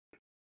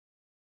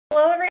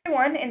Hello,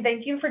 everyone, and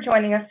thank you for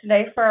joining us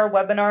today for our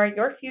webinar,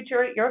 Your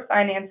Future, Your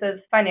Finances,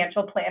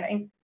 Financial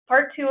Planning,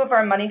 Part 2 of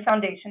our Money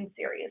Foundation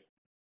series.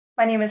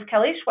 My name is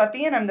Kelly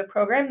Schweppe, and I'm the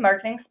Program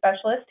Marketing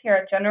Specialist here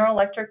at General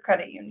Electric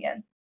Credit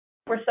Union.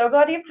 We're so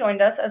glad you've joined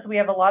us as we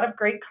have a lot of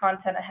great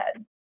content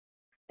ahead.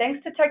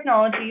 Thanks to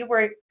technology,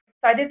 we're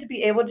excited to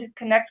be able to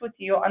connect with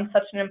you on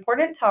such an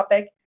important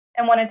topic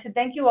and wanted to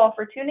thank you all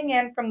for tuning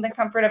in from the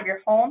comfort of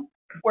your home,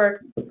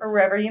 work, or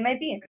wherever you may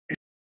be.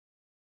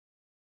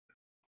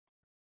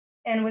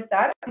 And with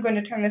that, I'm going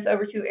to turn this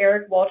over to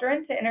Erik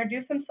Waldron to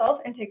introduce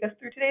himself and take us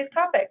through today's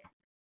topic.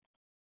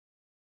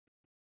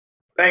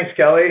 Thanks,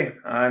 Kelly,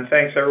 and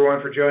thanks everyone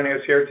for joining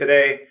us here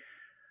today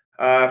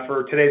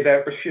for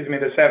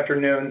this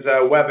afternoon's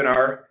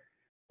webinar.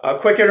 A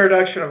quick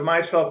introduction of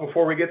myself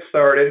before we get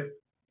started.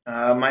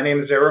 My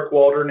name is Erik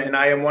Waldron, and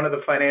I am one of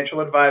the financial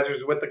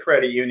advisors with the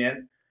credit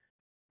union.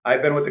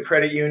 I've been with the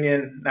credit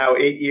union now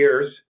 8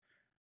 years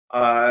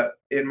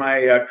in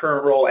my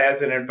current role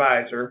as an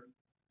advisor.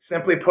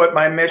 Simply put,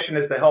 my mission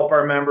is to help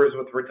our members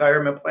with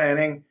retirement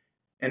planning,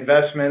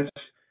 investments,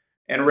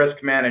 and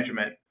risk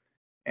management.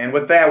 And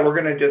with that, we're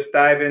going to just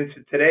dive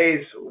into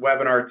today's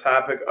webinar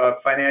topic of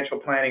financial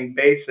planning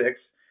basics,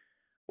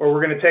 where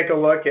we're going to take a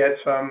look at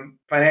some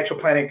financial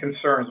planning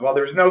concerns. While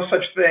there's no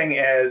such thing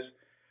as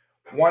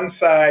one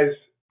size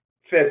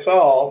fits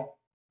all,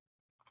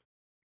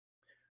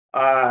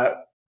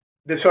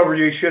 this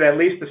overview should at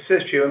least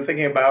assist you in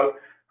thinking about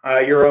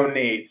your own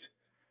needs.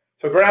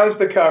 So grounds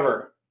to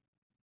cover.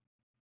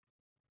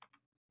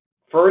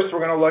 First, we're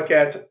going to look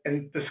at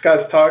and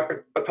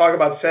talk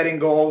about setting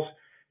goals.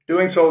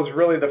 Doing so is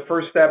really the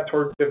first step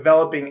toward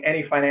developing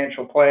any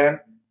financial plan.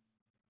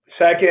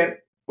 Second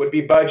would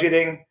be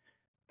budgeting.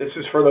 This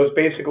is for those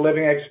basic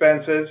living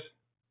expenses.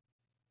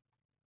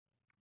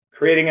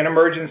 Creating an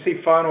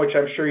emergency fund, which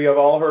I'm sure you have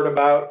all heard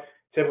about.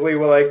 Typically,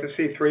 we like to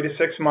see 3 to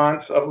 6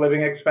 months of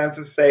living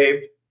expenses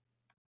saved.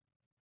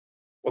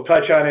 We'll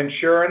touch on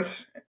insurance,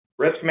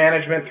 risk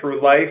management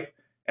through life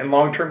and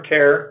long-term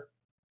care.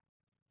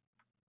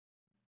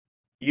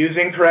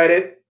 Using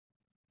credit,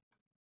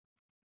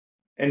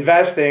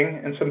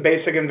 investing, and some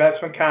basic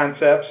investment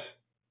concepts,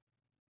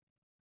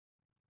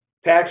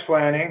 tax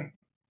planning,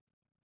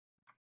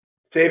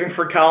 saving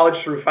for college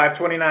through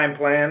 529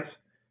 plans,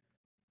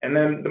 and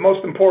then the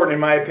most important, in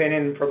my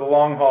opinion, for the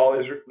long haul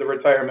is the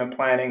retirement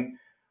planning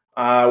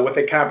with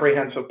a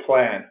comprehensive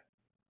plan.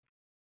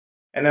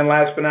 And then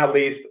last but not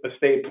least,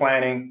 estate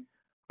planning,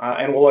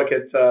 and we'll look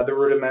at the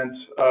rudiments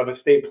of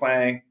estate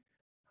planning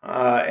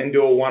and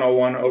do a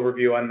 101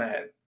 overview on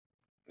that.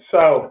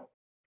 So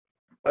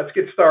let's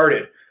get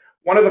started.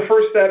 One of the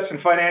first steps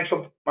in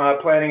financial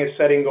planning is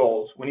setting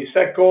goals. When you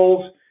set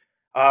goals,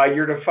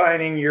 you're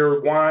defining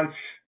your wants,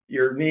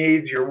 your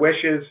needs, your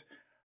wishes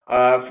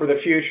for the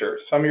future.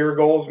 Some of your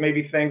goals may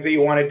be things that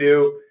you want to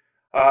do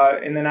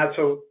in the not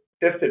so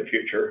distant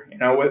future,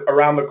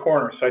 around the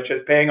corner, such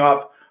as paying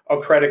off a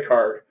credit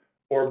card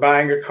or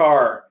buying a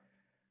car,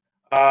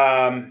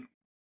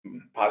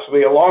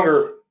 possibly a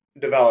longer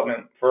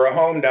development for a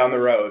home down the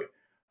road.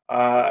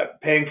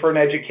 Paying for an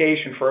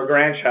education for a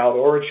grandchild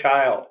or a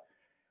child,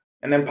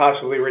 and then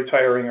possibly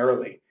retiring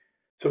early.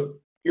 So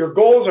your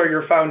goals are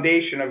your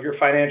foundation of your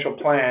financial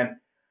plan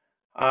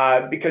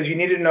because you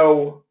need to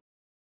know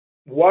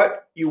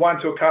what you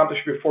want to accomplish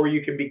before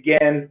you can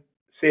begin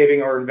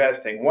saving or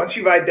investing. Once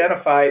you've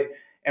identified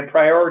and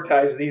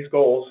prioritized these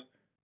goals,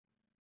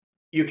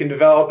 you can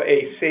develop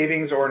a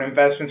savings or an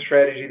investment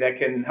strategy that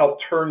can help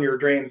turn your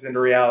dreams into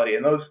reality.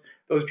 And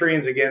those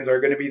dreams, again,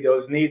 are going to be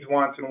those needs,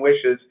 wants, and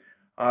wishes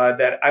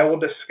that I will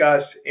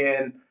discuss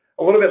in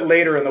a little bit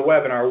later in the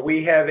webinar.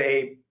 We have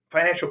a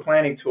financial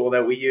planning tool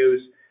that we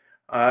use.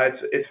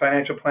 It's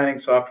financial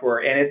planning software,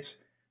 and it's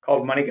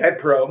called Money Guide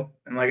Pro.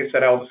 And like I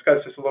said, I'll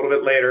discuss this a little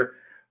bit later.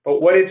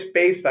 But what it's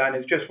based on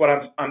is just what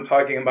I'm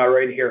talking about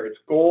right here. It's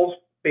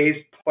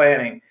goals-based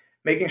planning,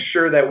 making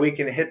sure that we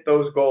can hit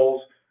those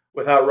goals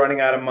without running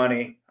out of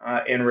money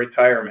in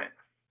retirement.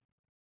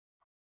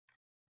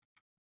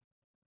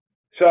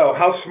 So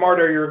how smart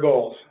are your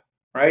goals?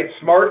 Right?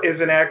 SMART is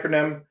an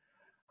acronym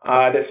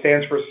that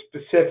stands for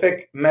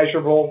specific,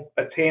 measurable,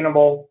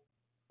 attainable,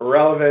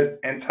 relevant,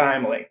 and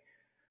timely.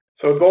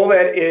 So a goal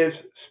that is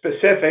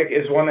specific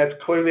is one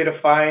that's clearly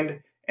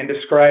defined and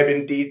described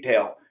in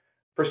detail.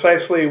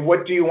 Precisely,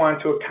 what do you want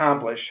to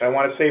accomplish? I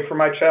want to save for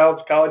my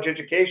child's college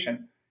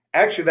education.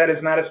 Actually, that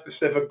is not a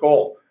specific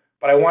goal,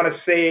 but I want to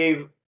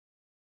save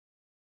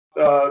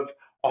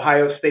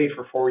Ohio State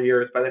for 4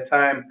 years by the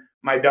time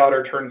my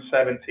daughter turns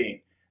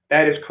 17.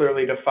 That is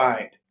clearly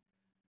defined.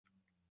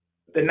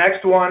 The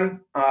next one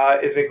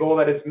is a goal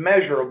that is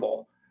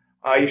measurable.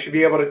 You should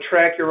be able to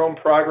track your own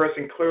progress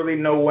and clearly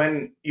know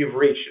when you've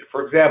reached it.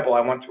 For example,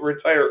 I want to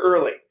retire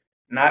early,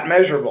 not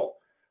measurable,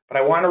 but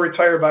I want to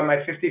retire by my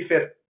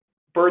 55th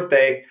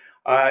birthday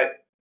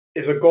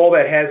is a goal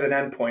that has an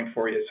endpoint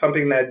for you,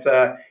 something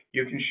that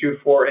you can shoot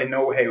for and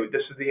know, hey,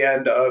 this is the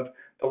end of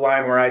the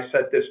line where I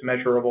set this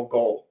measurable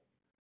goal.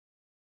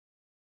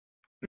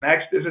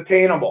 Next is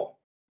attainable.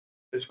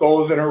 This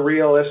goal is a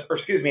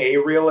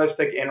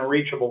realistic and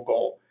reachable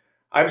goal.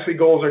 Obviously,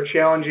 goals are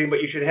challenging,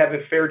 but you should have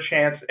a fair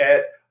chance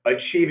at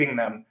achieving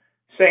them.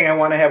 Saying I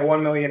want to have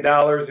 $1 million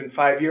in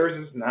 5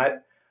 years is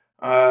not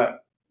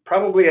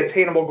probably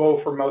attainable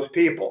goal for most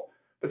people.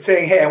 But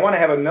saying, hey, I want to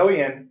have $1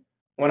 million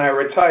when I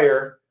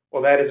retire,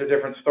 well, that is a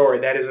different story.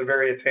 That is a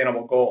very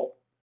attainable goal.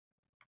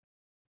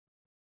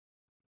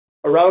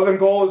 A relevant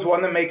goal is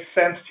one that makes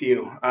sense to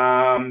you,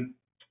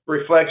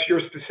 reflects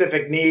your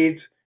specific needs,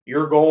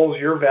 your goals,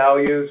 your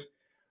values.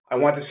 I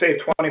want to save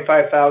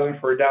 $25,000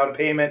 for a down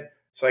payment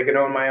so I can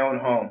own my own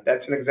home.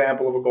 That's an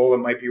example of a goal that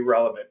might be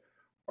relevant.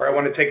 Or I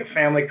want to take a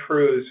family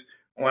cruise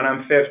when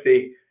I'm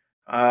 50,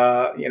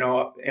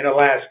 in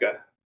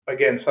Alaska.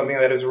 Again, something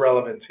that is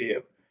relevant to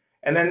you.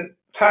 And then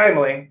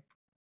timely,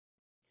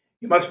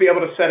 you must be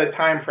able to set a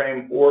time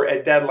frame or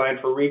a deadline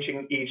for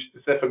reaching each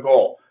specific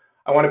goal.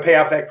 I want to pay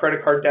off that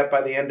credit card debt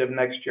by the end of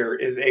next year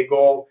is a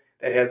goal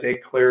that has a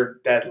clear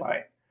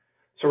deadline.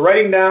 So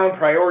writing down,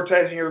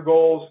 prioritizing your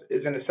goals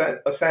is an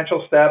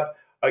essential step.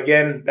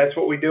 Again, that's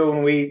what we do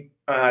when we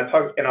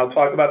talk, and I'll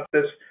talk about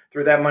this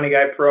through that Money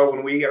Guide Pro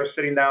when we are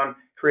sitting down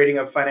creating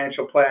a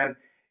financial plan,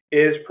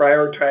 is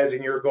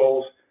prioritizing your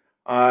goals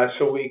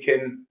so we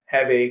can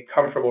have a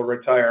comfortable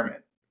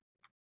retirement.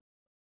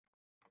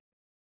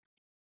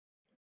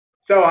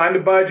 So on to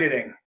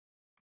budgeting.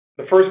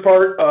 The first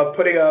part of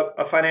putting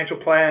a financial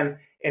plan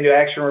into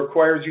action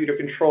requires you to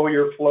control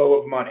your flow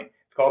of money.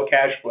 It's called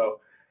cash flow.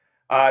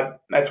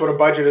 That's what a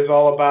budget is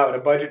all about. A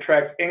budget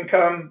tracks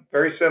income,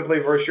 very simply,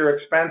 versus your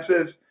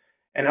expenses,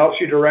 and helps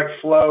you direct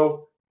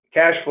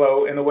cash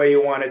flow in the way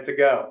you want it to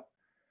go.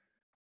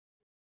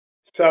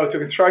 So to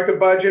construct a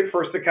budget,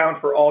 first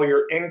account for all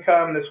your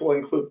income. This will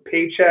include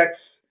paychecks,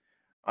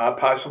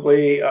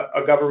 possibly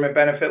a government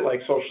benefit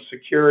like Social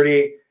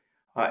Security,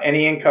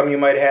 any income you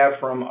might have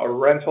from a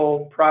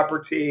rental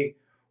property,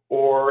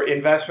 or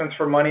investments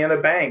for money in the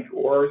bank,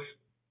 or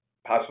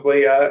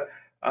possibly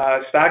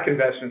stock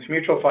investments,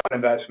 mutual fund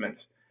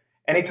investments,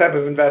 any type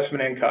of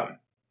investment income.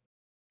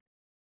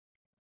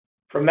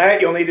 From that,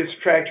 you'll need to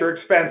subtract your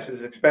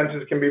expenses.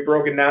 Expenses can be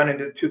broken down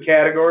into two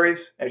categories,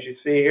 as you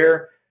see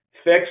here.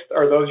 Fixed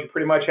are those you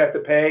pretty much have to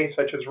pay,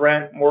 such as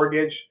rent,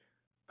 mortgage,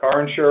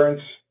 car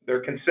insurance.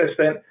 They're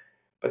consistent.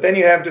 But then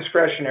you have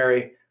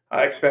discretionary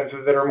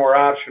expenses that are more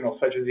optional,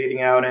 such as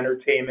eating out,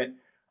 entertainment,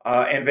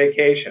 and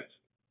vacations.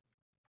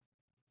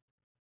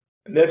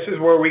 And this is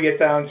where we get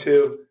down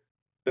to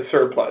the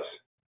surplus.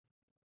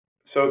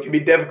 So it can be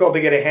difficult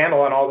to get a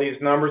handle on all these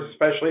numbers,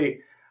 especially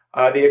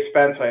the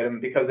expense item,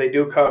 because they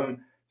do come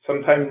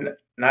sometimes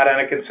not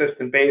on a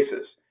consistent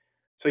basis.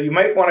 So you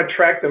might want to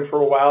track them for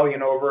a while,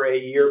 over a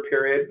year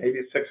period, maybe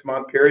a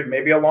 6-month period,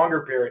 maybe a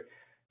longer period.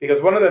 Because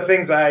one of the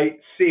things I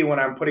see when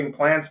I'm putting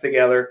plans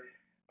together,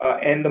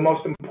 and the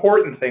most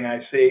important thing I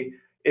see,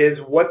 is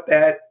what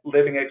that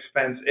living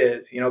expense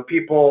is.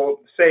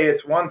 People say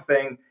it's one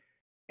thing,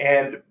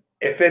 and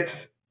if it's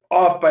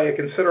off by a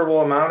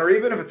considerable amount, or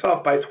even if it's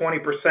off by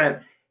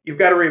 20%, you've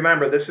got to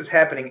remember this is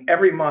happening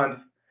every month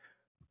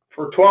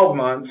for 12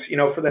 months,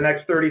 for the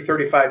next 30,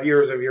 35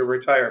 years of your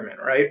retirement,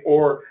 right?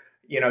 Or,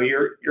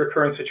 your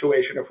current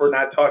situation if we're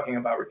not talking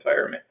about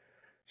retirement.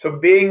 So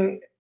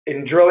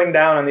drilling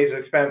down on these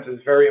expenses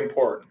is very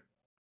important.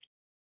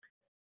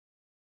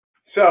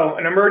 So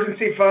an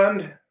emergency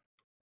fund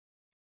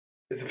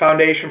is the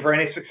foundation for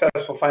any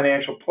successful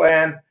financial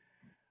plan.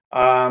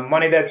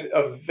 Money that's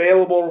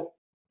available,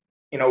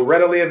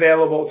 readily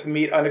available to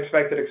meet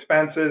unexpected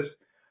expenses.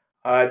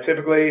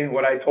 Typically,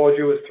 what I told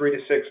you is 3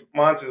 to 6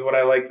 months is what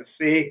I like to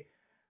see.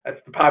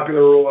 That's the popular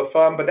rule of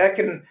thumb, but that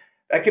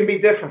can be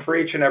different for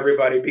each and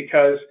everybody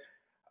because,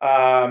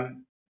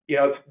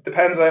 it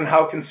depends on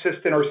how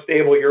consistent or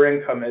stable your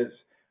income is.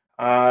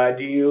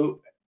 Do you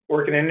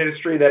work in an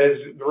industry that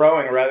is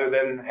growing rather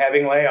than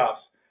having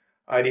layoffs?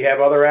 Do you have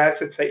other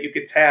assets that you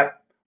could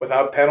tap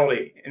without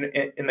penalty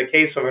in the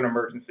case of an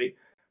emergency?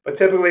 But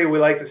typically, we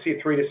like to see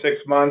 3 to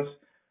 6 months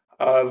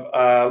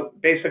of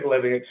basic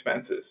living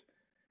expenses.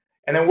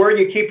 And then where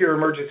you keep your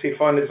emergency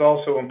fund is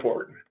also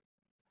important.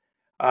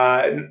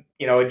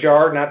 A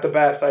jar, not the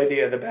best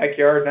idea. The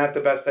backyard, not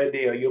the best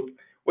idea.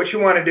 What you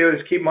want to do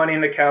is keep money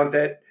in an account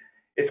that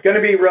it's going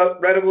to be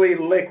readily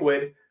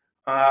liquid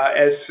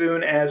as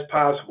soon as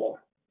possible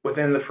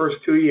within the first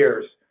 2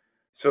 years.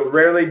 So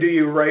rarely do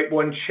you write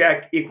one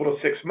check equal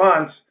to 6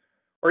 months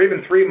or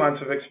even 3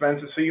 months of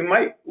expenses. So you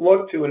might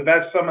look to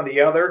invest some of the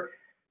other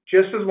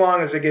just as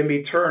long as it can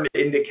be turned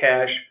into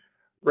cash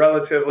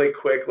relatively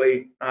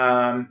quickly,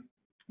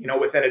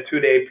 within a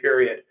 2-day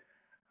period.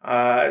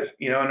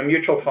 In a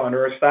mutual fund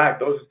or a stock,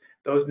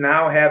 those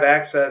now have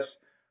access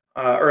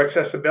or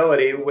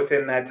accessibility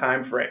within that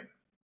time frame.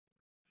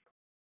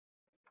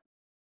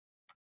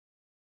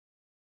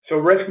 So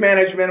risk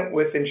management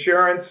with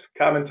insurance,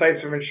 common types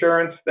of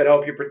insurance that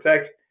help you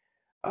protect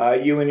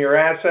you and your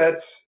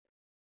assets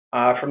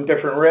from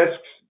different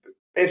risks.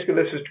 Basically,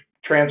 this is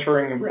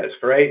transferring risk,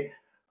 right?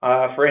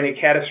 For any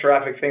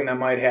catastrophic thing that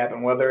might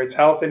happen, whether it's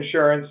health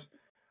insurance,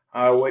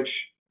 which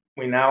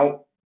we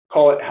now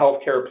call it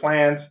healthcare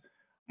plans.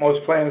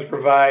 Most plans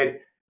provide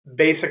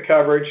basic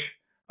coverage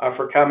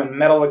for common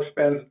medical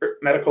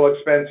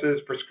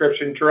expenses,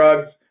 prescription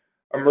drugs,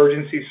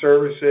 emergency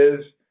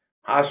services,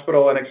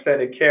 hospital and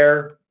extended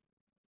care.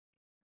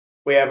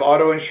 We have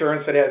auto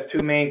insurance that has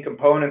two main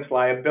components: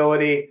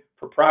 liability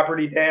for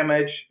property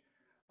damage,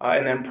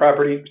 and then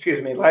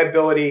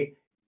liability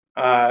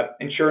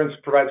insurance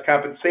provides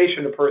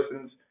compensation to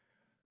persons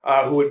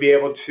who would be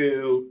able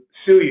to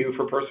sue you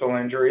for personal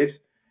injuries.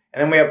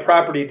 And then we have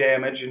property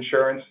damage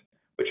insurance,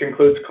 which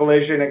includes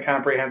collision and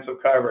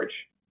comprehensive coverage.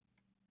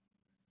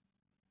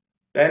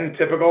 Then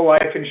typical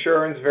life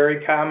insurance,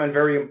 very common,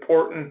 very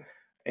important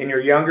in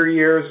your younger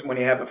years when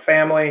you have a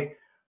family,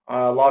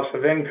 loss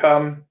of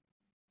income.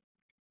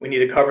 We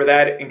need to cover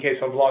that in case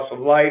of loss of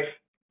life.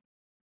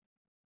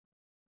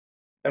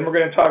 Then we're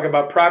going to talk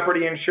about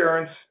property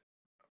insurance.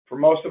 For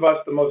most of us,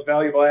 the most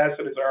valuable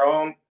asset is our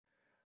home.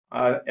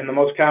 And the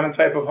most common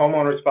type of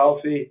homeowner's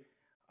policy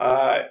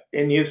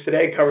in use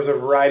today covers a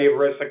variety of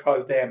risks that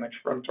cause damage,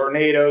 from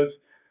tornadoes,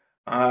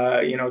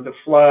 to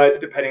floods,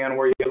 depending on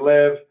where you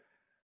live.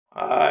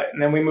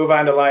 And then we move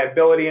on to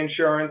liability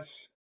insurance,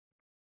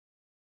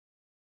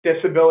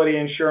 disability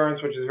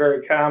insurance, which is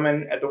very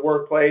common at the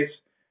workplace,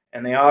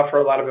 and a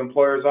lot of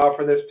employers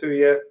offer this to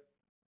you.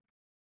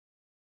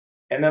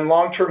 And then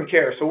long-term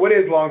care. So what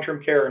is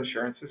long-term care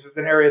insurance? This is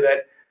an area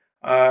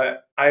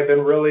that I've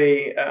been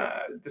really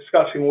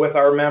discussing with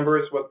our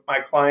members, with my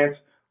clients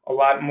a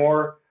lot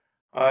more.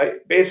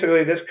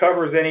 Basically, this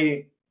covers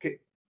any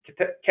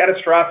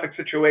catastrophic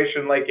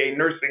situation like a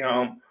nursing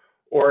home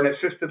or an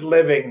assisted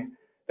living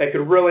that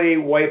could really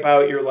wipe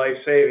out your life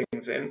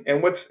savings.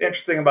 And what's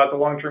interesting about the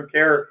long-term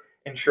care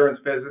insurance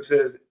business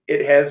is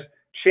it has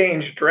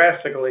changed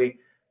drastically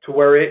to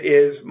where it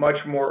is much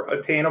more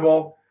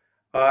attainable,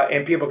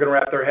 and people can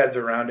wrap their heads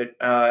around it,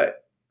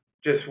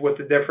 just with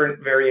the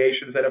different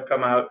variations that have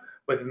come out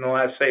within the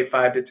last, say,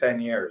 5 to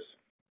 10 years.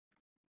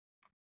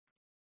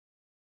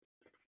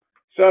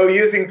 So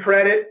using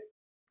credit,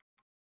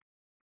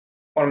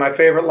 one of my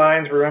favorite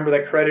lines, remember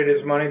that credit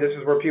is money. This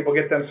is where people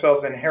get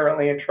themselves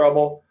inherently in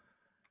trouble.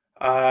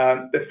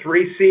 The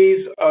 3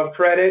 C's of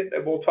credit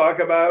that we'll talk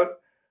about.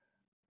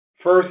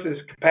 First is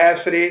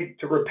capacity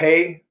to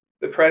repay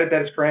the credit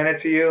that's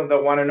granted to you.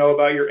 They'll want to know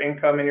about your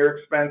income and your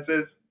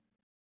expenses.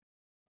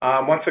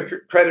 Once a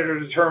creditor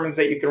determines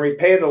that you can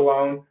repay the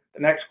loan,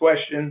 the next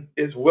question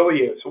is, will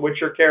you? So what's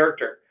your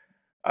character?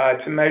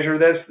 To measure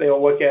this,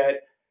 they'll look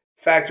at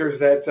factors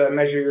that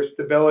measure your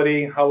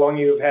stability, how long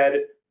you've had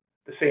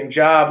the same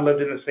job,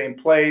 lived in the same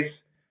place.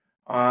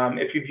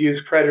 If you've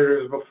used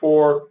creditors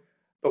before,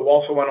 they'll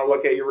also want to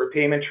look at your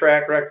repayment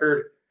track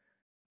record.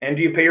 And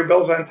do you pay your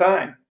bills on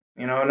time?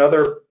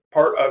 Another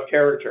part of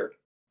character.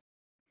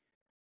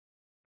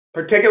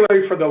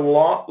 Particularly for the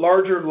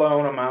larger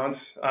loan amounts,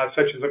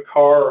 such as a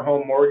car or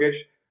home mortgage,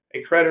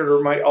 a creditor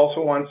might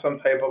also want some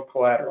type of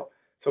collateral.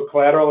 So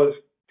collateral is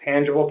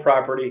tangible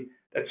property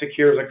that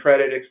secures a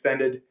credit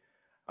extended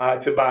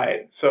to buy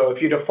it. So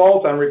if you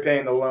default on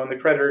repaying the loan, the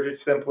creditor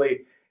just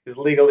simply is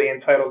legally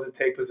entitled to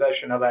take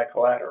possession of that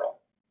collateral.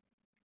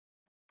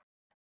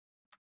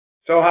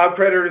 So how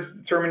creditors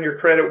determine your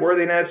credit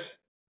worthiness?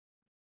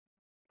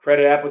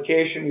 Credit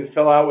application you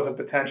fill out with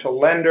a potential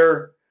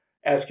lender,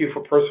 ask you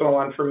for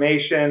personal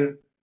information,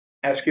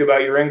 ask you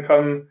about your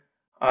income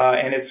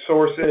and its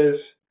sources.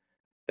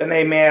 Then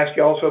they may ask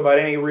you also about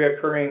any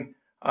recurring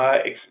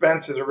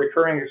expenses or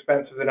recurring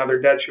expenses and other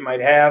debts you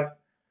might have.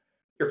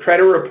 Your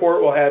credit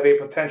report will have a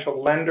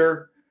potential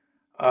lender,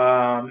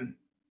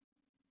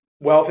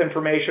 wealth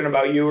information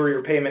about you or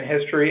your payment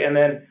history, and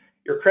then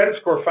your credit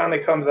score finally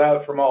comes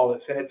out from all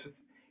this. And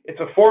it's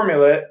a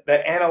formula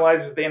that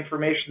analyzes the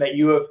information that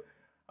you have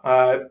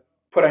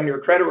put on your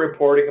credit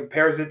report and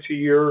compares it to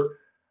your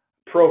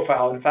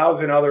profile and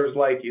 1,000 others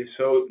like you.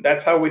 So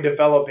that's how we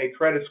develop a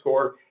credit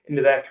score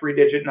into that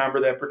 3-digit number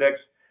that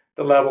predicts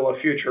the level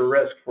of future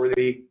risk for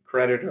the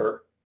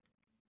creditor.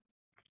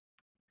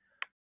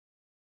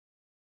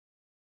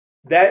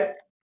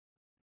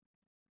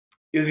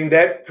 Using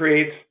credit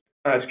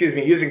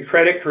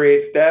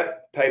creates debt.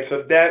 Types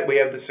of debt: we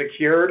have the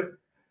secured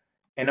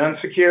and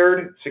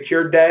unsecured.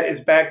 Secured debt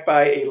is backed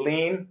by a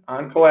lien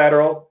on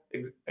collateral.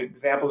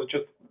 Examples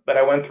just that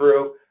I went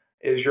through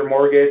is your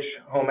mortgage,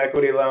 home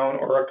equity loan,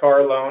 or a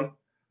car loan,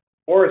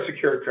 or a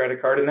secured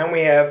credit card. And then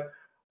we have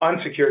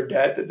unsecured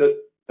debt that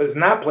does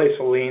not place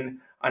a lien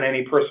on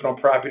any personal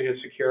property to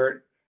secure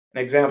it.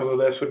 An example of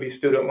this would be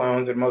student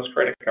loans and most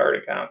credit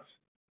card accounts.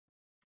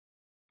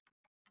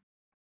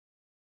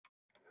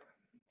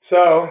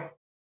 So,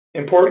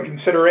 important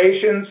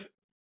considerations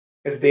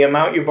is the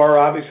amount you borrow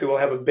obviously will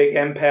have a big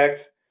impact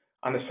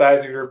on the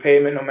size of your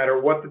payment, no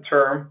matter what the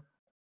term.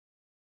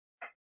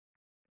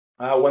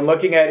 When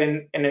looking at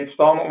an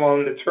installment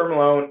loan, the term of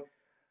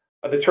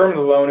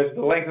the loan is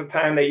the length of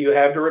time that you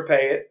have to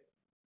repay it.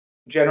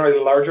 Generally,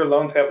 the larger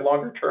loans have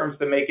longer terms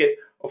to make it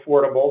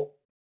affordable.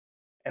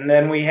 And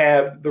then we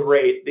have the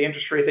rate. The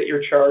interest rate that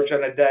you're charged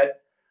on a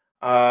debt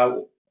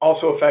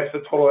also affects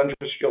the total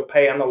interest you'll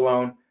pay on the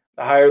loan.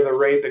 The higher the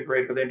rate, the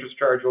greater the interest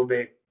charge will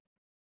be.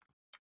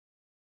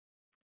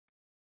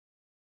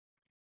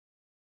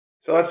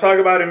 So let's talk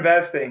about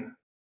investing.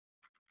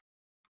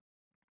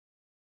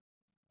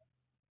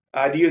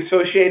 Do you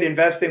associate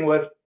investing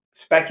with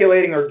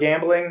speculating or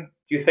gambling?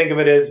 Do you think of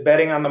it as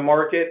betting on the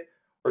market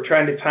or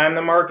trying to time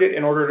the market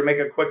in order to make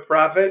a quick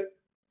profit?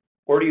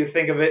 Or do you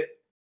think of it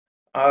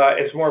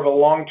as more of a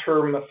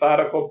long-term,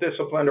 methodical,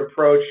 disciplined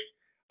approach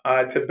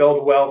to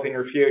build wealth in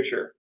your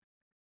future?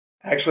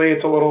 Actually,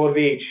 it's a little of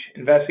each.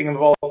 Investing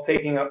involves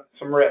taking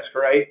some risk,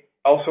 right?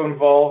 Also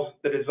involves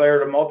the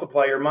desire to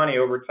multiply your money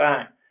over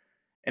time,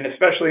 and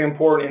especially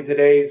important in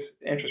today's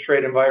interest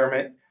rate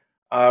environment,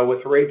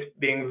 with rates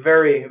being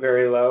very,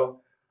 very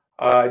low.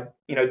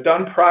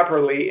 Done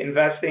properly,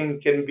 investing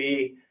can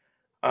be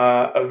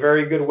a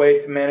very good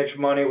way to manage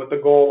money with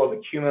the goal of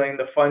accumulating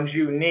the funds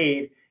you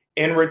need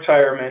in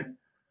retirement.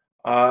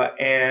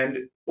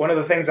 And one of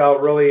the things I'll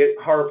really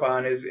harp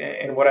on is,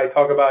 and what I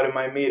talk about in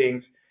my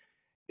meetings,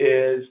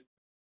 is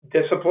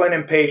discipline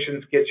and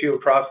patience gets you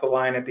across the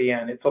line at the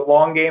end. It's a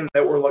long game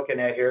that we're looking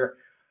at here.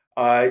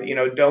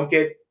 Don't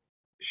get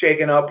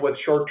shaken up with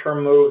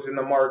short-term moves in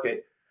the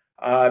market.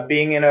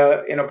 Being in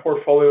a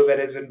portfolio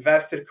that is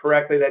invested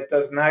correctly, that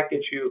does not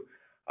get you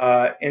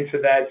into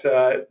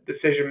that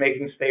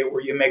decision-making state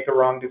where you make the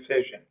wrong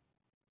decision.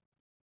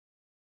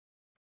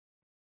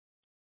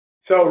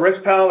 So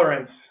risk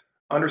tolerance,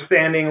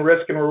 understanding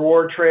risk and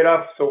reward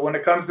trade-off. So when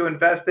it comes to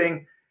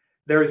investing,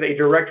 there is a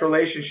direct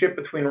relationship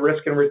between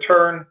risk and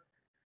return.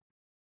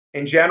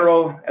 In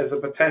general, as the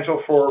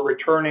potential for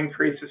return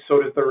increases,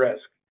 so does the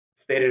risk.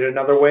 Stated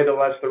another way, the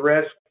less the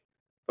risk,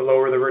 the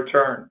lower the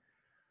return.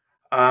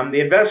 The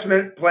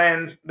investment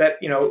plans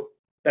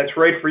that's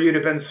right for you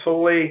depends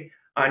solely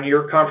on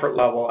your comfort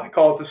level. I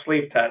call it the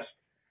sleep test.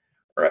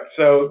 Right?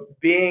 So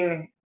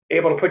being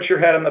able to put your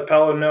head on the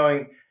pillow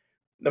knowing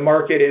the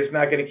market is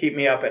not going to keep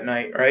me up at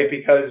night, right?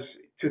 Because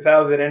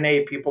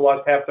 2008, people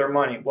lost half their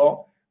money.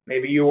 Well,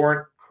 maybe you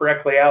weren't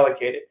correctly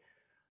allocated.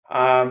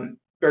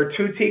 There are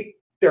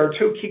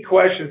two key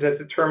questions that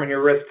determine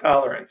your risk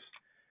tolerance.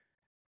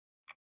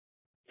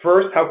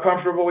 First, how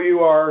comfortable you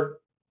are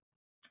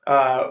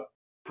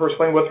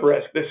personally with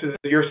risk. This is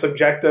your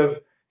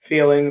subjective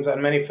feelings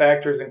on many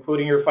factors,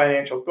 including your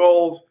financial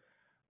goals,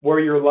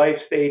 where your life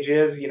stage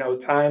is,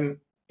 time,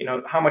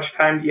 how much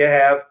time do you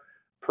have,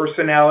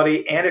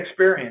 personality, and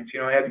experience.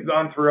 Have you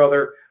gone through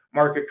other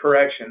market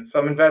corrections?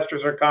 Some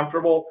investors are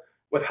comfortable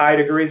with high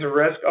degrees of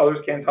risk. Others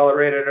can't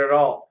tolerate it at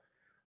all.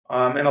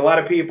 And a lot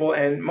of people,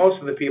 and most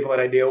of the people that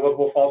I deal with,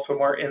 will fall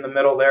somewhere in the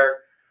middle there,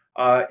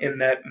 in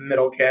that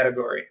middle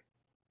category.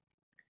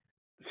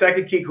 The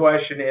second key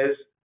question is,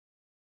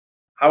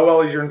 how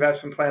well is your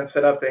investment plan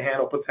set up to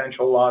handle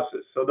potential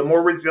losses? So the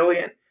more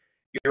resilient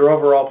your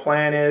overall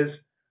plan is,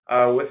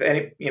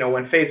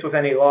 when faced with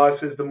any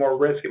losses, the more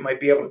risk it might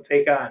be able to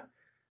take on.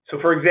 So,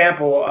 for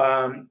example,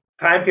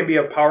 time can be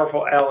a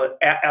powerful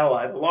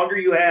ally. The longer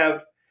you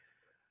have,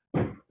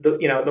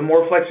 the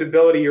more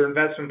flexibility your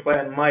investment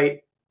plan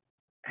might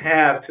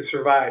have to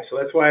survive. So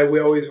that's why we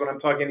always, when I'm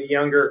talking to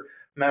younger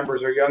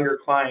members or younger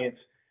clients,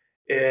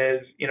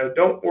 is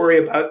don't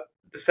worry about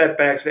the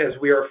setbacks, as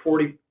we are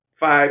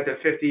 45 to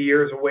 50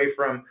 years away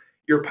from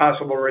your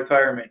possible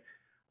retirement.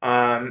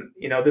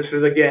 This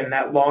is, again,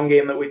 that long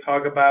game that we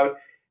talk about.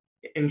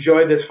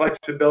 Enjoy this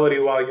flexibility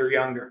while you're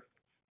younger.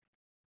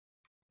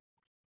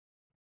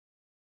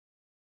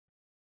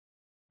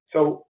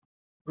 So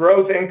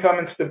growth, income,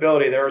 and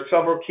stability. There are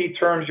several key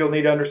terms you'll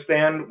need to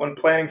understand when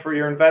planning for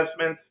your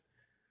investments.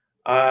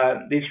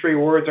 These three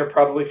words are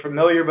probably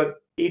familiar,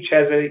 but each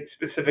has a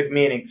specific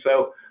meaning.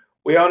 So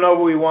we all know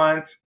we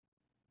want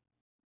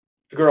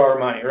to grow our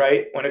money,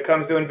 right? When it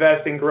comes to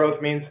investing,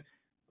 growth means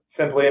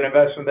simply an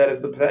investment that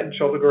has the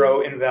potential to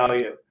grow in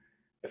value.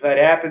 If that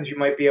happens, you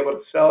might be able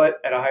to sell it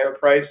at a higher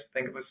price.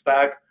 Think of a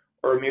stock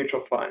or a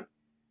mutual fund.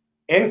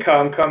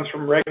 Income comes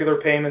from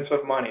regular payments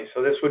of money.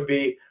 So this would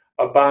be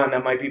a bond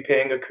that might be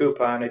paying a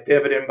coupon, a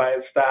dividend by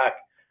a stock,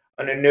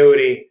 an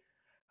annuity,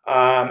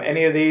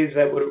 any of these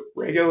that would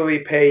regularly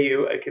pay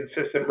you a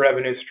consistent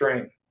revenue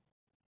stream.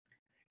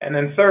 And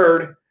then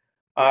third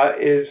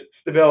is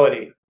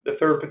stability. The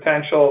third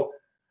potential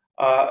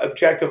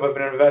objective of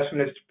an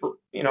investment is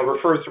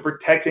refers to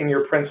protecting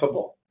your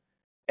principal.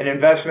 An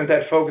investment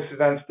that focuses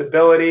on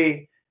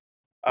stability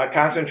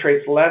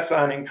concentrates less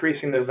on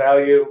increasing the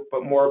value,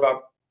 but more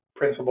about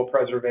principal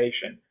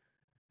preservation.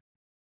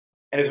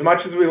 And as much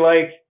as we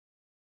like,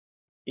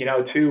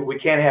 we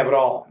can't have it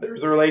all.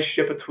 There's a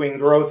relationship between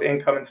growth,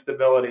 income, and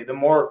stability. The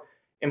more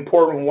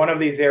important one of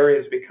these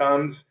areas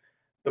becomes,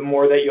 the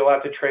more that you'll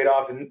have to trade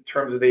off in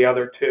terms of the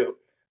other two.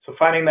 So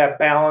finding that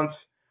balance,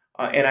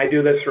 and I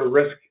do this through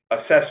risk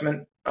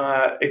assessment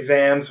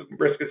exams,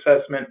 risk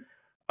assessment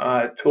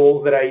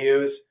tools that I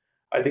use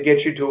to get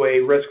you to a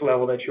risk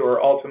level that you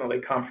are ultimately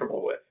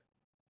comfortable with.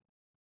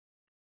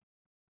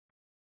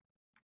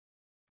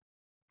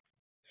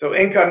 So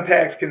income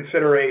tax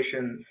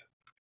considerations.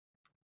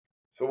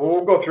 So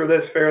we'll go through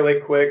this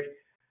fairly quick.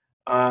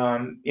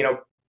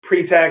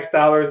 Pre-tax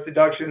dollars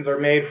deductions are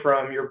made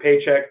from your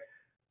paycheck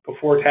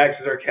before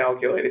taxes are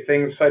calculated.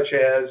 Things such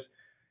as,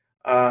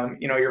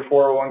 your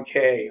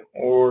 401k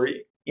or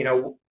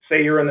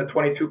say you're in the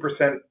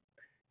 22%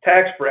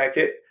 tax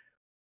bracket,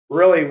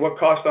 really what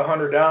costs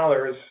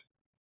 $100,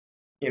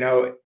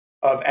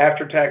 of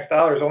after-tax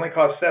dollars only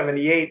costs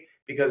 78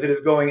 because it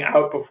is going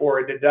out before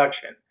a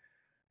deduction.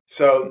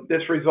 So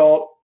this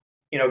result,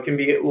 can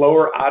be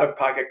lower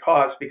out-of-pocket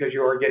costs because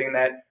you are getting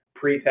that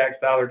pre-tax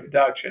dollar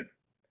deduction.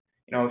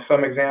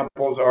 Some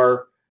examples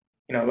are,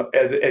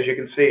 as you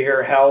can see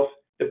here, health,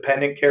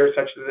 dependent care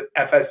such as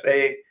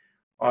FSA,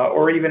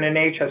 or even an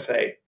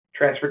HSA,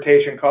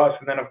 transportation costs,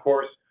 and then of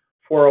course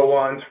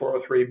 401s,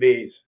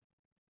 403Bs.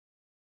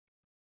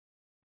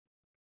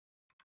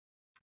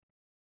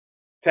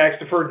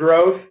 Tax-deferred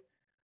growth,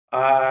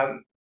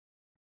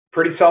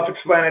 pretty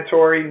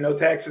self-explanatory. No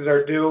taxes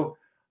are due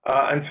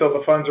until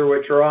the funds are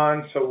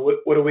withdrawn. So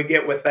what do we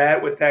get with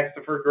that? With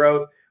tax-deferred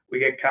growth, we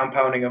get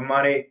compounding of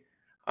money.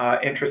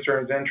 Interest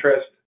earns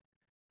interest.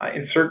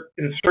 In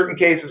certain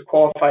cases,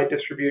 qualified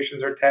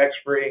distributions are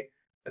tax-free.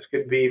 This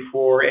could be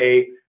for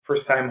a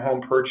first-time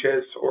home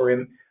purchase or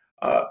in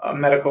a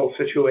medical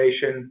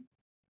situation.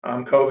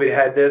 COVID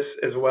had this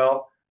as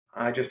well,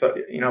 just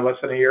less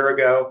than a year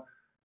ago.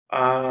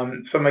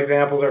 Some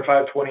examples are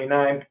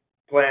 529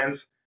 plans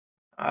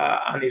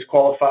on these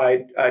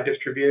qualified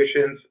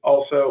distributions.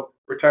 Also,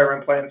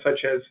 retirement plans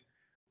such as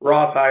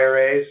Roth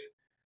IRAs.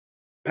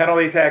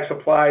 Penalty tax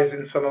applies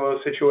in some of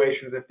those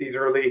situations if these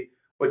early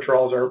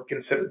withdrawals are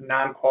considered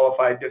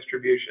non-qualified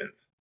distributions.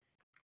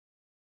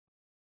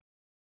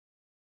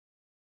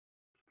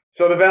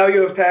 So the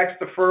value of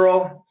tax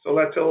deferral, so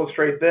let's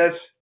illustrate this.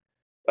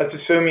 Let's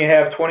assume you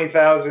have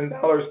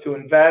 $20,000 to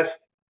invest.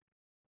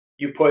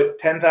 You put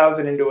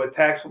 $10,000 into a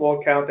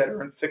taxable account that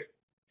earns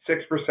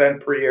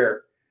 6% per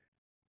year.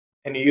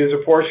 And you use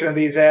a portion of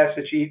these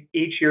assets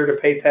each year to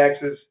pay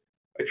taxes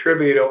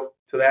attributable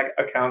to that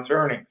account's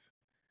earnings.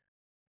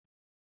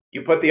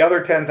 You put the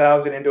other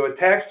 $10,000 into a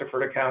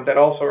tax-deferred account that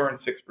also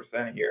earns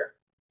 6% a year.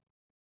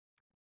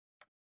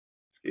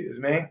 Excuse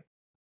me.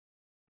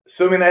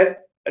 Assuming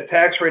that a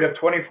tax rate of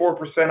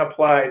 24%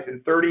 applies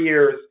in 30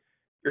 years,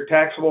 your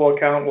taxable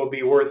account will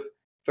be worth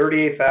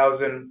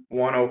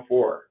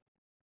 $38,104.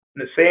 In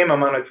the same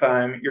amount of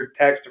time, your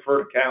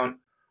tax-deferred account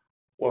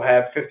will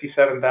have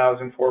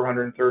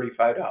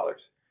 $57,435.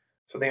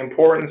 So the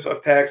importance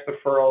of tax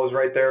deferral is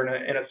right there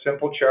in a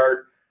simple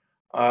chart,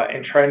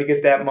 and trying to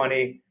get that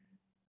money,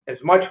 as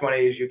much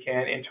money as you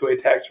can, into a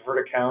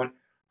tax-deferred account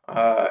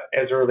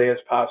as early as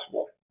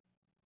possible.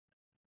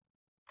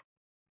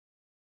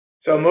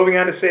 So moving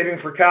on to saving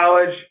for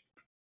college,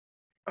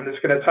 I'm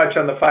just going to touch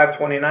on the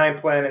 529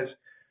 plan.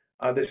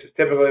 This is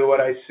typically what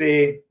I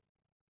see.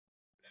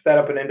 Set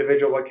up an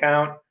individual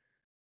account,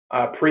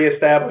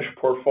 pre-established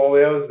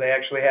portfolios. They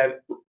actually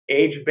have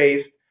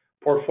age-based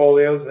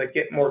portfolios that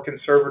get more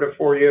conservative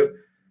for you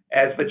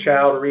as the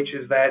child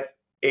reaches that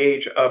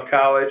age of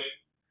college.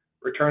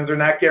 Returns are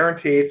not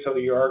guaranteed, so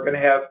you are going to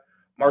have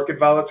market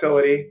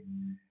volatility.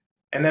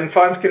 And then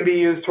funds can be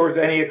used towards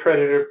any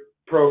accredited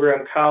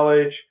program,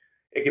 college.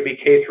 It could be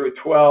K through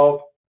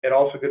 12. It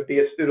also could be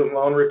a student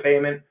loan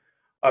repayment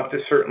up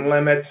to certain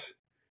limits.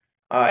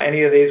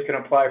 Any of these can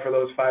apply for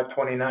those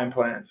 529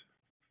 plans.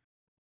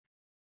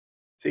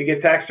 So you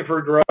get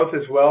tax-deferred growth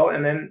as well,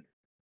 and then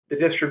the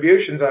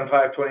distributions on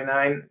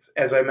 529,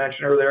 as I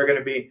mentioned earlier, are going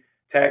to be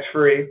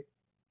tax-free.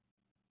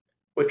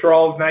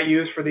 Withdrawals not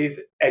used for these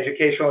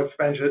educational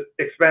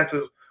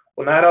expenses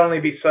will not only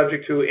be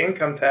subject to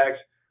income tax,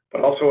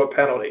 but also a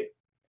penalty.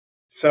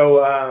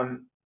 So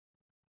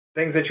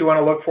things that you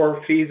want to look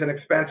for, fees and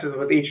expenses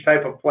with each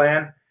type of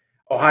plan.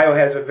 Ohio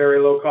has a very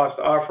low-cost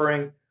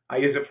offering. I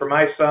use it for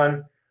my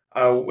son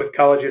with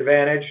College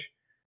Advantage.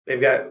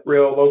 They've got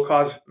real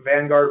low-cost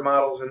Vanguard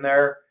models in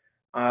there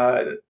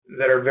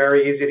that are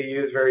very easy to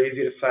use, very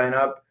easy to sign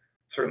up.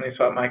 Certainly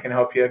something I can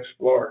help you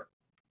explore.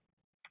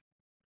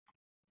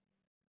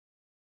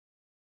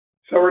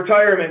 So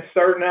retirement,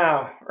 start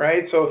now,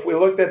 right? So if we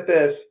looked at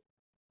this,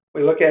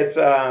 we look at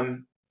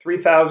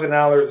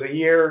 $3,000 a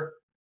year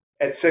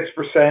at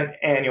 6%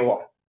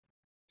 annual.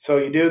 So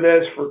you do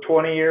this for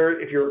 20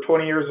 years. If you're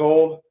 20 years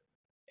old,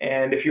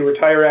 and if you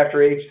retire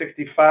after age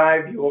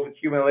 65, you will have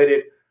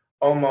accumulated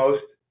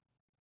almost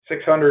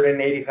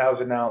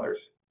 $680,000.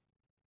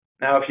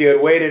 Now, if you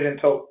had waited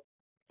until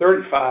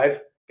 35,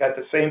 got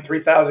the same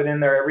 $3,000 in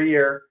there every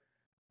year,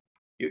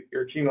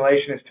 your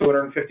accumulation is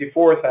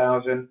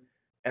 $254,000,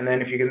 and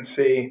then if you can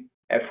see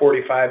at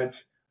 45, it's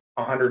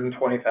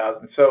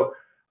 $120,000. So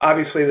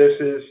obviously, this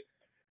is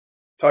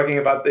talking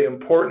about the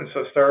importance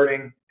of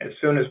starting as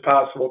soon as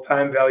possible.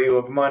 Time value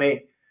of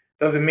money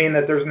doesn't mean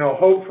that there's no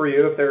hope for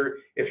you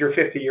if you're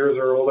 50 years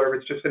or older.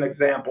 It's just an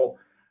example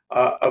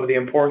of the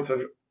importance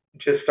of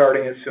just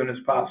starting as soon as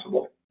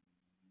possible.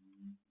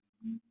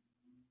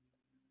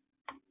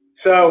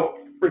 So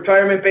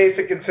retirement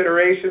basic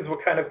considerations.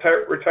 What kind of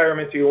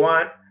retirement do you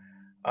want?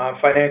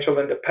 Financial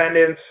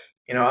independence.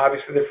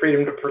 Obviously the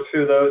freedom to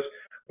pursue those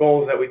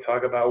goals that we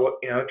talk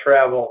about.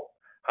 Travel,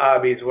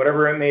 hobbies,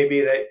 whatever it may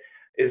be that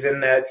is in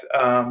that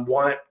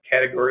want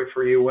category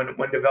for you when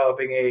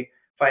developing a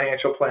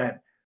financial plan.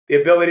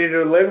 The ability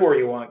to live where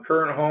you want,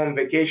 current home,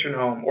 vacation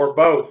home, or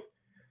both.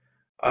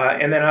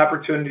 and then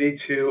opportunity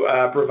to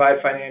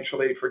provide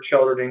financially for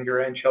children and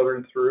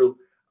grandchildren through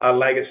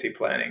legacy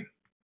planning.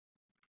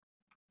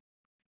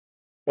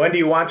 When do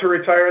you want to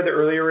retire? The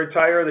earlier you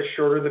retire, the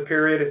shorter the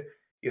period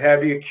you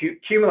have to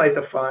accumulate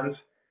the funds,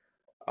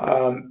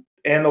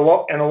 and the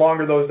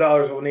longer those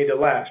dollars will need to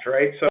last,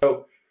 right?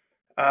 So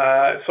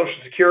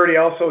Social Security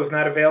also is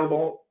not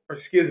available, or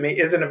excuse me,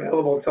 isn't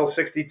available until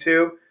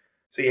 62.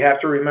 So you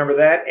have to remember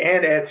that.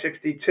 And at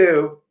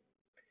 62,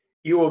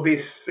 you will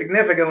be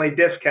significantly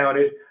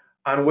discounted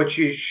on what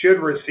you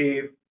should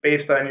receive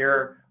based on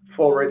your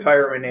full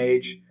retirement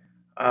age,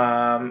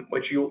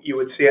 which you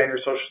would see on your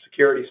Social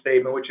Security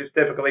statement, which is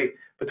typically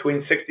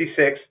between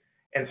 66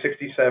 and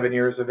 67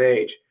 years of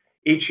age.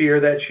 Each year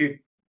that you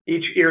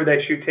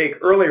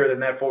take earlier than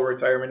that full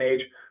retirement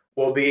age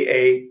will be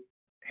a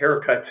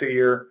haircut to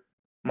your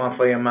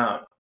monthly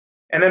amount.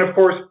 And then, of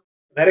course,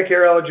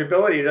 Medicare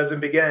eligibility doesn't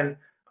begin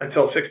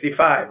until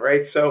 65,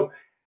 right? So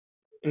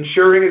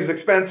insuring is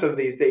expensive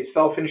these days,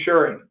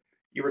 self-insuring.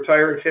 You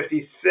retire at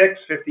 56,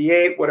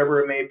 58, whatever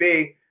it may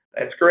be,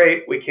 that's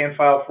great. We can't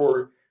file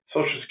for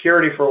Social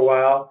Security for a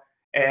while,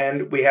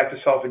 and we have to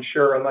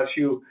self-insure unless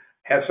you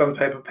have some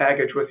type of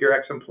package with your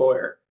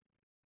ex-employer.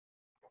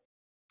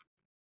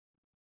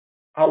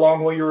 How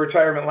long will your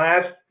retirement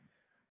last?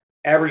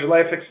 Average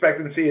life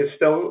expectancy is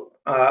still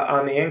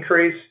on the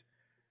increase.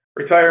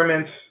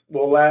 Retirements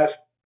will last,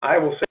 I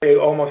will say,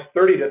 almost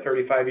 30 to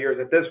 35 years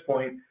at this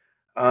point.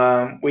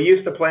 We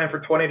used to plan for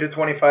 20 to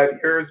 25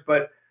 years,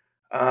 but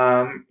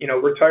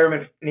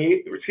retirement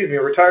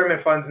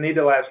funds need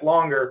to last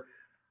longer.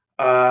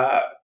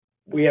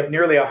 We have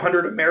nearly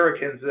 100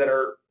 Americans that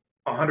are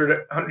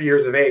 100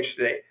 years of age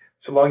today.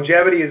 So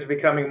longevity is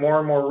becoming more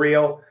and more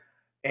real,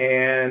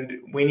 and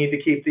we need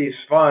to keep these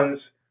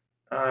funds,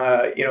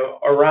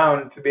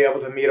 around to be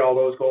able to meet all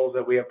those goals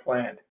that we have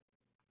planned.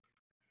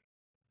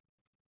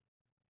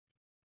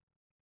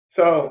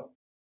 So,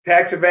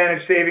 tax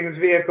advantage savings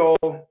vehicle,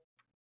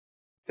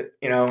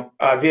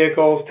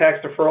 vehicles,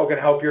 tax deferral can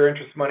help your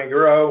interest money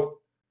grow.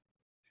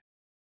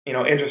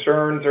 Interest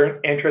earns or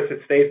interest,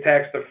 it stays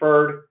tax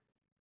deferred.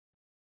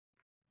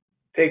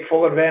 Take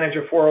full advantage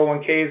of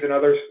 401ks and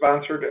other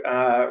sponsored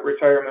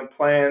retirement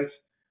plans.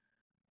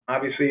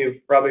 Obviously,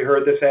 you've probably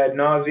heard this ad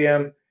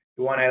nauseum.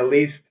 You want to at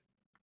least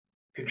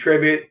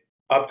contribute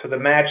up to the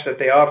match that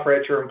they offer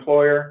at your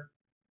employer.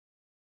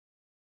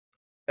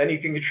 Then you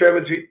can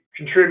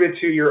contribute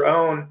to your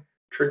own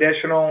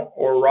traditional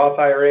or Roth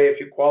IRA if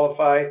you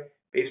qualify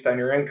based on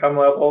your income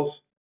levels.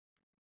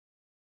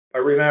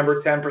 But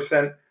remember,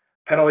 10%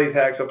 penalty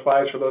tax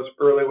applies for those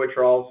early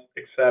withdrawals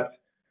except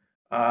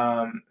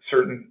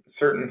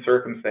certain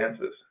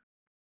circumstances.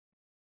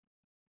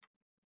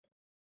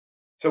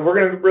 So we're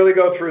going to really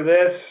go through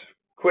this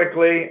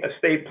quickly: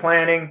 estate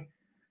planning,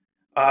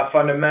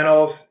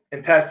 fundamentals,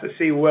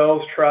 intestacy,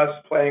 wills,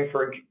 trusts, planning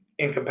for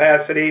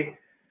incapacity.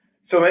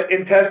 So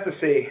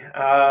intestacy,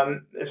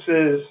 this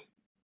is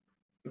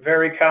a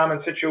very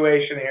common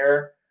situation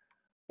here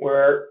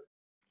where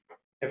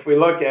if we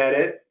look at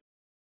it,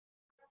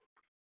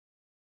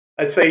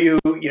 let's say you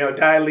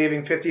die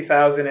leaving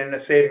 $50,000 in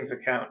a savings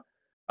account.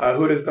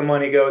 Who does the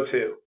money go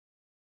to?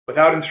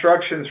 Without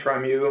instructions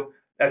from you,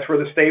 that's where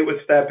the state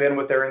would step in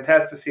with their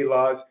intestacy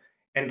laws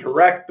and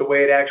direct the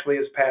way it actually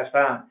is passed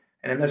on.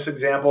 And in this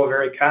example, a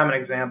very common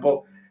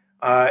example,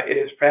 it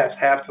is passed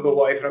half to the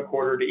wife and a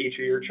quarter to each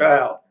of your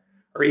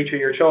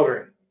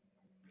children.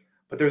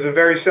 But there's a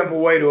very simple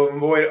way to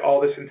avoid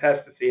all this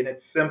intestacy, and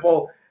it's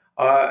simple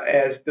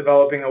as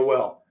developing a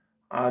will.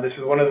 This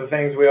is one of the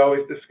things we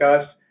always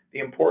discuss, the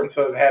importance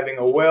of having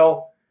a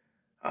will.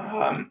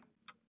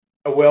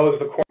 A will is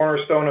the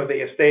cornerstone of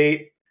the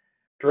estate,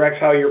 directs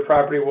how your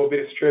property will be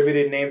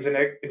distributed, names an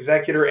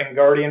executor and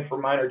guardian for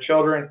minor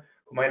children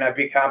who might not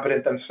be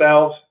competent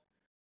themselves,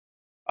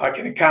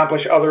 can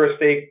accomplish other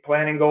estate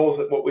planning goals,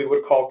 what we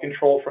would call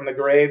control from the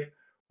grave,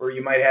 where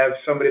you might have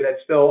somebody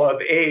that's still of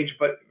age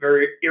but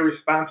very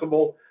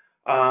irresponsible,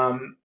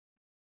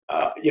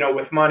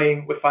 with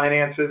money, with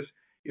finances.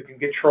 You can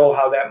control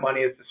how that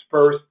money is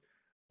dispersed.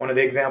 One of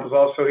the examples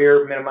also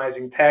here,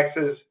 minimizing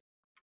taxes.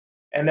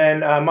 And then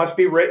must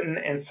be written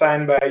and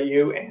signed by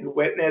you and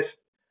witnessed.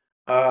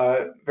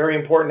 Very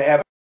important to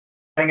have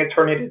an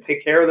attorney to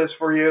take care of this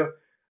for you.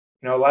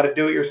 A lot of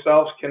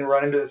do-it-yourselves can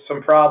run into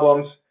some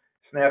problems,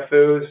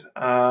 snafus,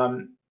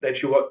 that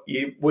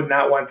you would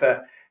not want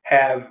to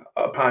have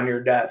upon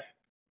your death.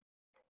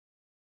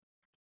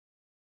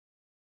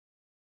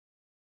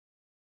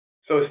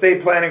 So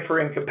estate planning for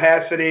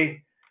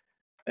incapacity.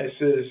 This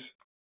is,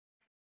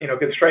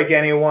 could strike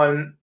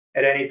anyone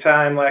at any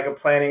time. Lack of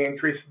planning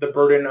increases the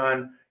burden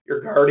on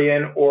your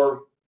guardian,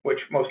 or which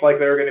most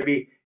likely are going to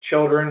be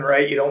children,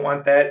 right? You don't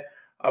want that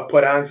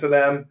put onto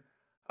them.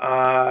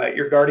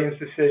 Your guardian's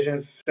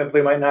decisions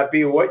simply might not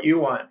be what you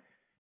want.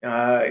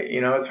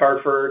 It's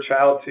hard for a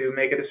child to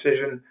make a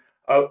decision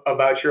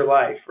about your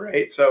life,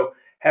 right? So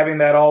having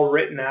that all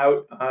written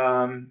out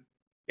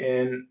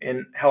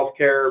in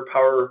healthcare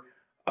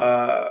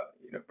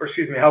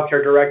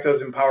healthcare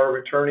directives and power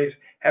of attorneys,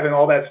 having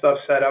all that stuff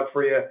set up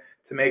for you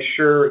to make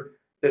sure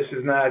this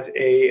is not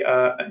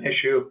an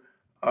issue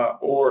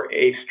or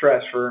a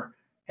stress for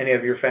any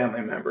of your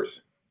family members.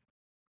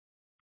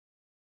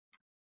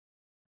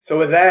 So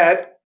with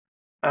that,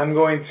 I'm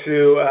going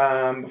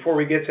to, before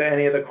we get to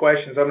any of the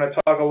questions, I'm going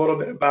to talk a little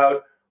bit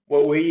about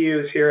what we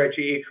use here at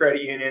GE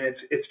Credit Union.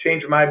 It's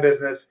changed my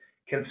business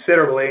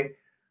considerably.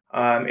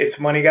 It's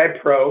Money Guide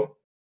Pro,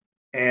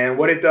 and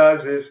what it does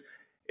is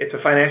it's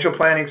a financial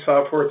planning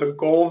software. It's a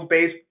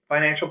goals-based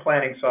financial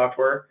planning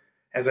software,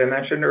 as I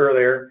mentioned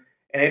earlier,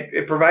 and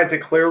it provides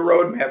a clear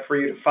roadmap for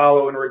you to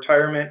follow in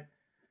retirement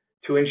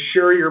to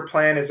ensure your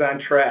plan is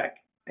on track.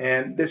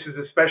 And this is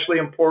especially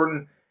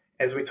important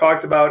as we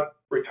talked about.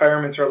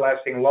 Retirements are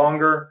lasting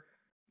longer.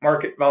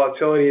 Market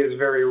volatility is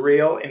very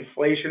real.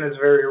 Inflation is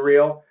very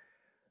real.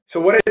 So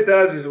what it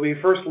does is we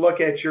first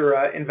look at your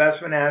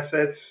investment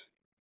assets,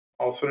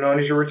 also known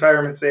as your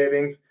retirement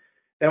savings.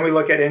 Then we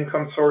look at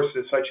income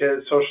sources such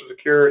as Social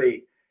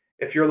Security.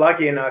 If you're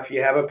lucky enough,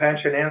 you have a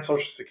pension and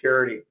Social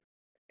Security.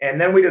 And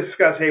then we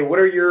discuss, hey, what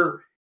are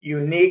your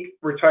unique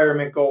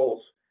retirement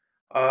goals?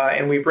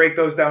 And we break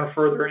those down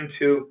further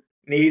into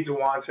needs,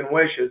 wants, and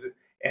wishes.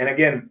 And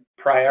again,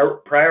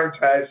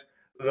 prioritize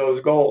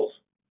those goals.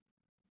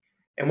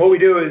 And what we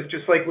do is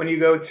just like when you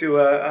go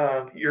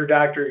to your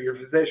doctor, your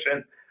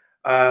physician,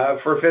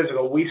 for a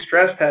physical, we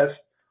stress test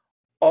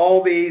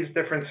all these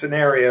different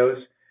scenarios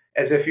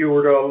as if you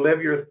were to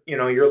live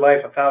your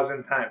life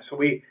 1,000 times. So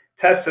we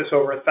test this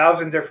over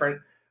 1,000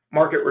 different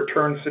market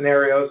return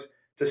scenarios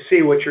to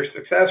see what your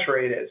success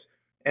rate is.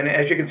 And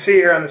as you can see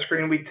here on the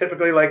screen, we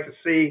typically like to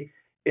see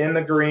in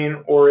the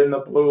green or in the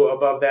blue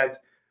above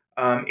that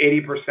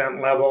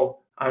 80%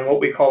 level on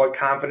what we call a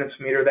confidence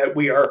meter, that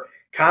we are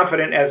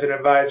confident as an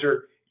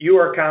advisor, you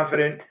are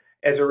confident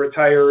as a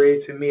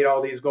retiree to meet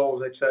all these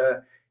goals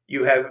that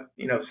you have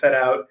set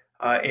out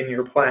in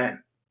your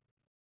plan.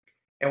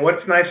 And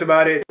what's nice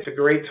about it, it's a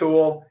great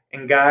tool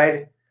and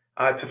guide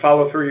to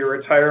follow through your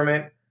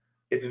retirement.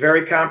 It's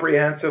very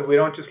comprehensive. We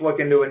don't just look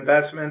into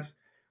investments.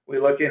 We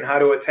look in how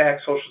to attack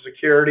Social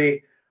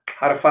Security,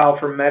 how to file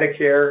for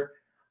Medicare.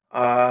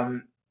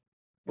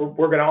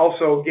 We're going to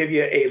also give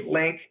you a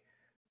link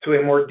to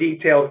a more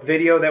detailed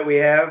video that we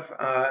have.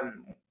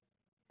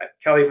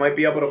 Kelly might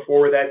be able to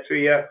forward that to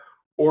you,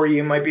 or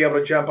you might be able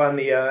to jump on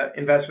the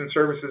Investment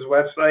Services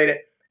website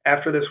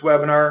after this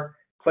webinar.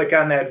 Click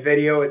on that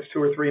video. It's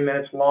 2 or 3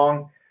 minutes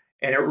long,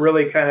 and it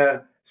really kind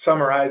of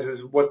summarizes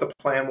what the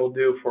plan will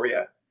do for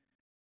you.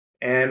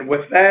 And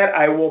with that,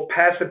 I will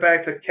pass it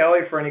back to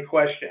Kelly for any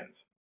questions.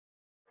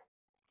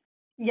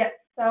 Yes,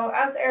 so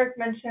as Eric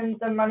mentioned,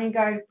 the Money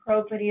Guide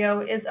Pro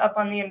video is up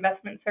on the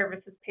Investment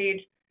Services page.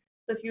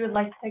 So if you would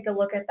like to take a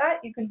look at that,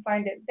 you can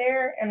find it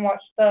there and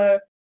watch the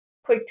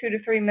quick 2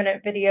 to 3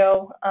 minute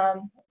video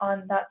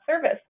on that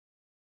service.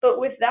 But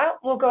with that,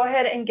 we'll go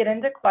ahead and get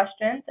into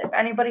questions. If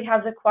anybody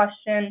has a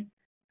question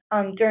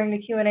during the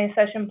Q&A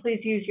session,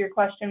 please use your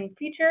question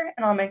feature,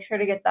 and I'll make sure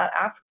to get that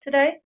asked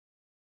today.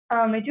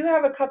 I do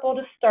have a couple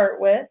to start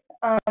with.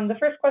 The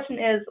first question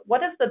is,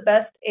 what is the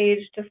best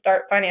age to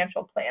start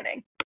financial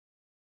planning?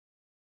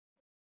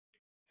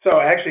 So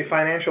actually,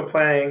 financial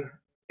planning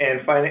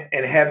and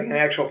having an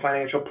actual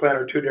financial plan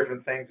are two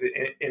different things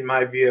in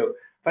my view.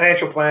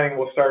 Financial planning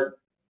will start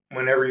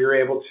whenever you're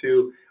able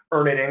to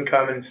earn an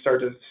income and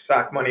start to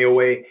sock money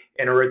away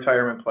in a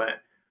retirement plan.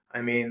 I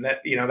mean,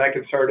 that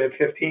can start at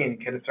 15,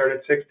 can start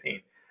at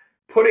 16.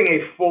 Putting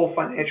a full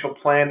financial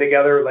plan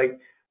together, like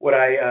what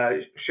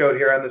I showed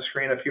here on the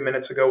screen a few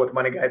minutes ago with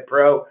Money Guide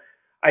Pro,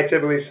 I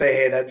typically say,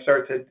 hey, that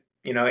starts at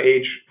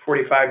age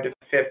 45 to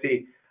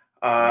 50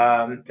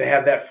 to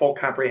have that full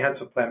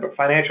comprehensive plan. But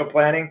financial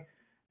planning,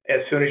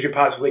 as soon as you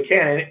possibly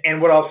can.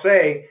 And what I'll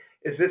say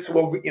is this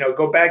will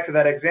go back to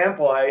that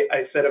example I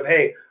said of,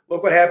 hey,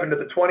 look what happened to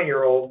the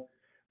 20-year-old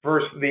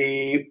versus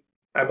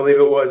I believe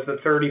it was the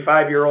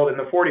 35-year-old and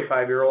the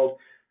 45-year-old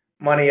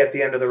money at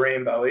the end of the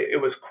rainbow. It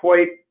was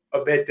quite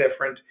a bit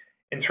different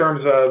in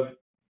terms of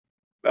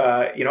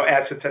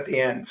assets at the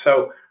end.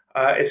 So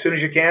as soon as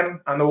you can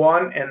on the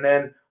one, and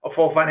then a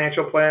full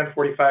financial plan,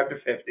 45 to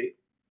 50.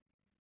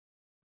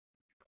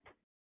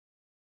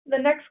 The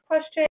next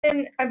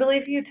question, I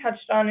believe you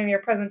touched on in your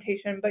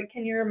presentation, but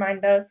can you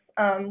remind us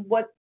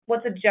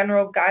what's a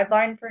general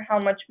guideline for how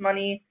much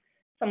money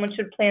someone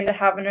should plan to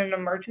have in an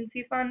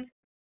emergency fund?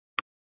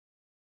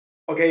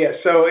 Okay, yeah,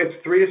 so it's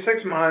 3 to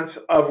 6 months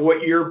of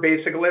what your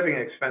basic living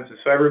expenses.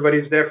 So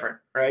everybody's different,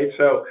 right?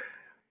 So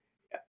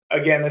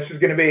again, this is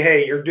going to be,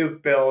 hey, your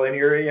Duke bill and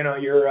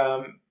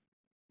your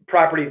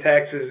property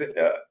taxes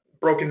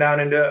broken down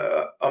into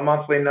a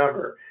monthly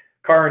number,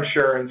 car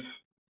insurance,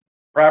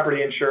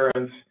 property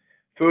insurance,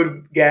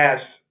 food, gas,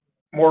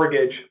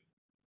 mortgage,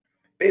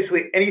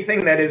 basically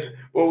anything that is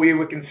what we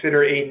would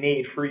consider a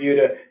need for you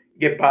to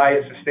get by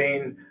and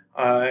sustain,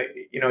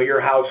 your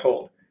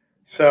household.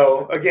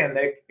 So again,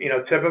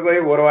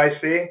 typically, what do I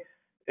see?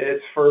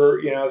 It's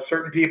for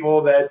certain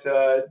people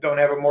that don't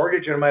have a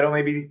mortgage, and it might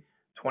only be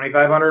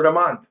 $2,500 a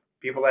month.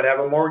 People that have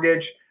a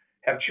mortgage,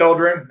 have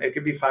children, it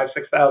could be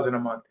 $5,000-6,000 a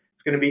month.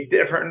 It's going to be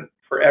different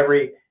for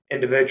every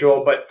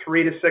individual, but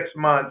 3 to 6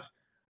 months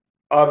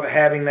of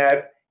having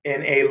that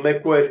in a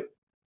liquid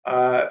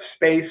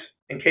space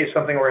in case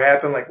something were to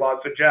happen, like loss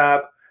of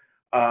job,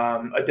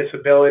 a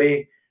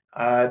disability.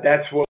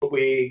 That's what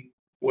we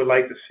would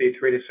like to see,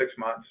 3 to 6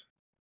 months.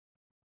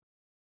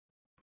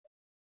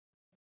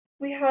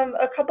 We have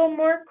a couple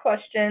more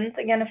questions.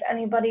 Again, if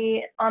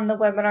anybody on the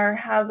webinar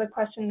has a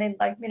question they'd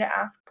like me to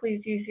ask,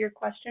 please use your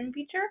question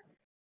feature.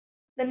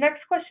 The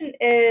next question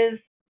is,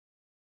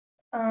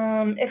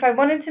 if I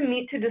wanted to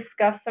meet to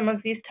discuss some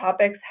of these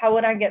topics, how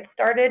would I get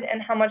started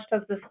and how much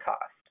does this cost?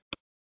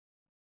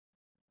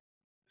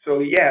 So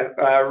yeah,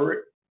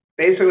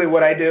 basically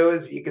what I do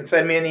is you can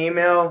send me an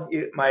email.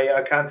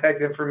 My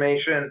contact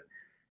information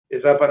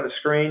is up on the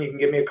screen. You can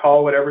give me a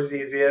call, whatever's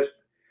easiest.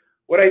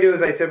 What I do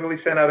is I typically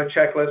send out a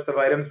checklist of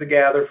items to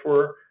gather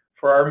for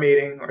our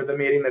meeting, or the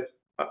meeting that's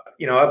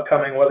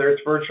upcoming, whether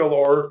it's virtual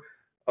or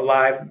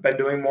live. Been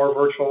doing more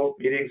virtual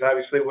meetings,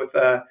 obviously, with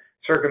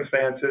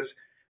circumstances.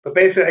 But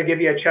basically, I give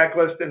you a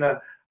checklist and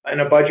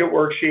a budget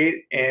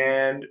worksheet,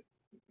 and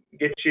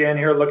get you in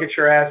here, look at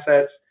your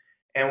assets,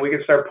 and we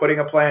can start putting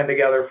a plan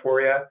together for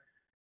you,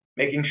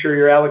 making sure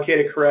you're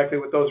allocated correctly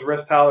with those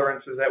risk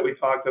tolerances that we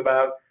talked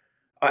about.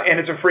 And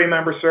it's a free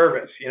member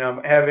service.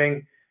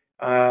 Having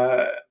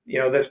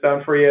this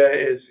done for you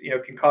is,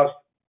 can cost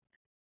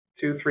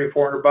 $200, $300,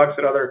 $400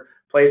 at other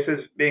places.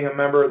 Being a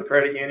member of the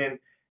credit union,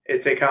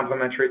 it's a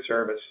complimentary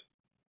service.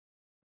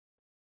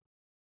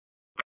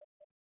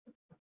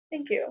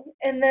 Thank you.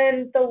 And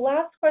then the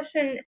last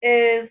question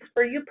is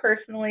for you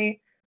personally.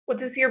 What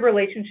does your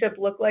relationship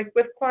look like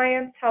with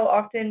clients? How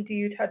often do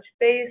you touch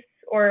base,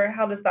 or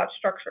how does that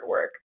structure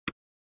work?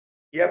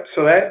 Yep.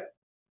 So that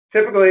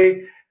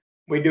typically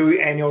we do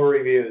annual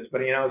reviews,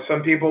 but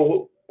some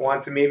people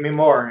want to meet me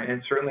more,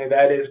 and certainly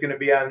that is going to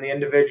be on the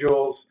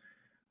individual's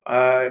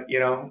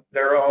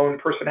their own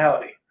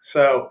personality.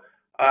 So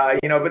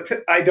but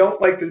I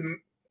don't like to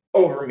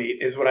overmeet,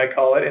 is what I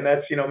call it, and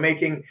that's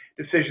making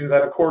decisions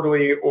on a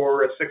quarterly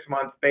or a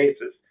 6-month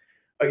basis.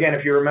 Again,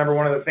 if you remember,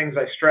 one of the things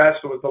I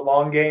stressed was the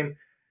long game.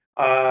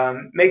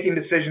 Making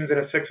decisions in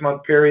a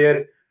 6-month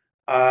period,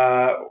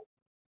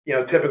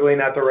 typically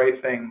not the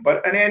right thing.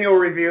 But an annual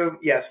review,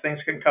 yes, things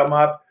can come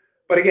up.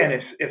 But again,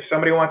 if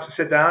somebody wants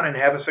to sit down and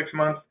have a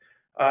 6-month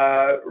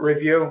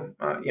review,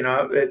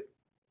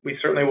 we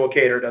certainly will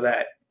cater to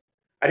that.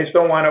 I just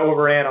don't want to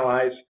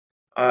overanalyze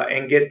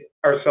and get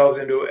ourselves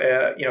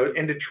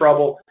into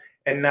trouble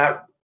and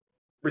not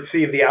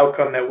receive the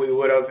outcome that we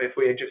would have if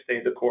we had just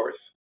stayed the course.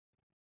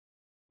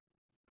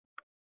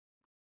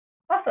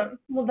 Awesome.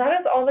 Well, that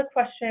is all the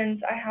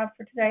questions I have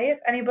for today. If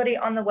anybody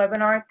on the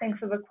webinar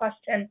thinks of a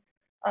question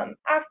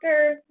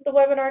after the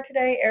webinar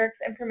today, Erik's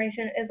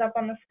information is up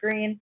on the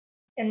screen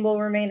and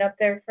will remain up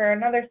there for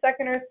another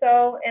second or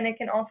so. And it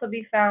can also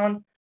be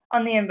found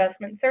on the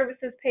investment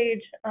services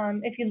page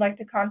if you'd like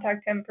to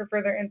contact him for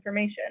further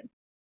information.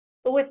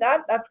 But with that,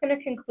 that's going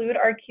to conclude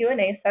our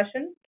Q&A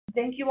session.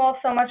 Thank you all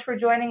so much for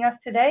joining us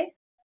today.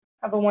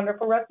 Have a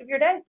wonderful rest of your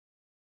day.